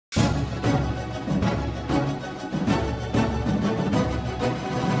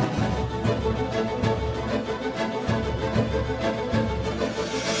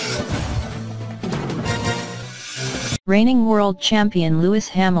Reigning world champion Lewis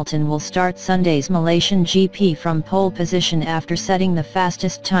Hamilton will start Sunday's Malaysian GP from pole position after setting the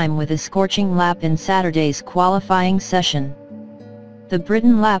fastest time with a scorching lap in Saturday's qualifying session. The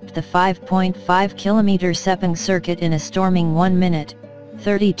Briton lapped the 5.5 km Sepang circuit in a storming 1 minute,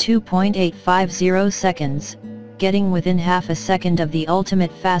 32.850 seconds, getting within half a second of the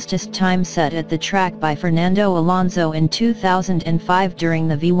ultimate fastest time set at the track by Fernando Alonso in 2005 during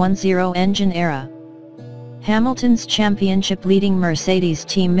the V10 engine era. Hamilton's championship-leading Mercedes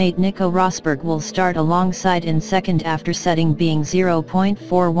teammate Nico Rosberg will start alongside in second after setting being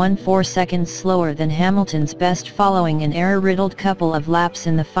 0.414 seconds slower than Hamilton's best following an error-riddled couple of laps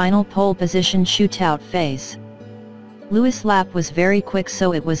in the final pole position shootout phase. Lewis' lap was very quick,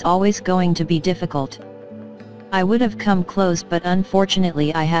 so it was always going to be difficult. "I would have come close, but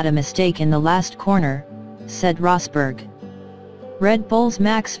unfortunately I had a mistake in the last corner," said Rosberg. Red Bull's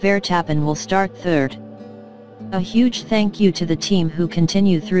Max Verstappen will start third. "A huge thank you to the team who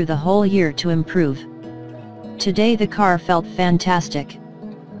continue through the whole year to improve. Today the car felt fantastic.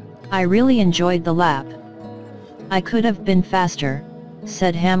 I really enjoyed the lap. I could have been faster,"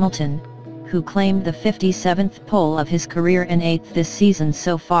 said Hamilton, who claimed the 57th pole of his career and 8th this season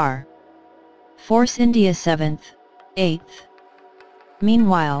so far. Force India 7th, 8th.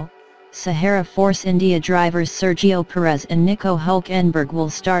 Meanwhile, Sahara Force India drivers Sergio Perez and Nico Hülkenberg will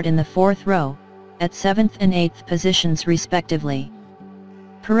start in the fourth row, at 7th and 8th positions respectively.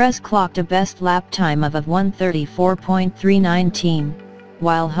 Perez clocked a best lap time of 1:34.319,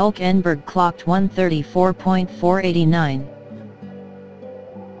 while Hülkenberg clocked 1:34.489.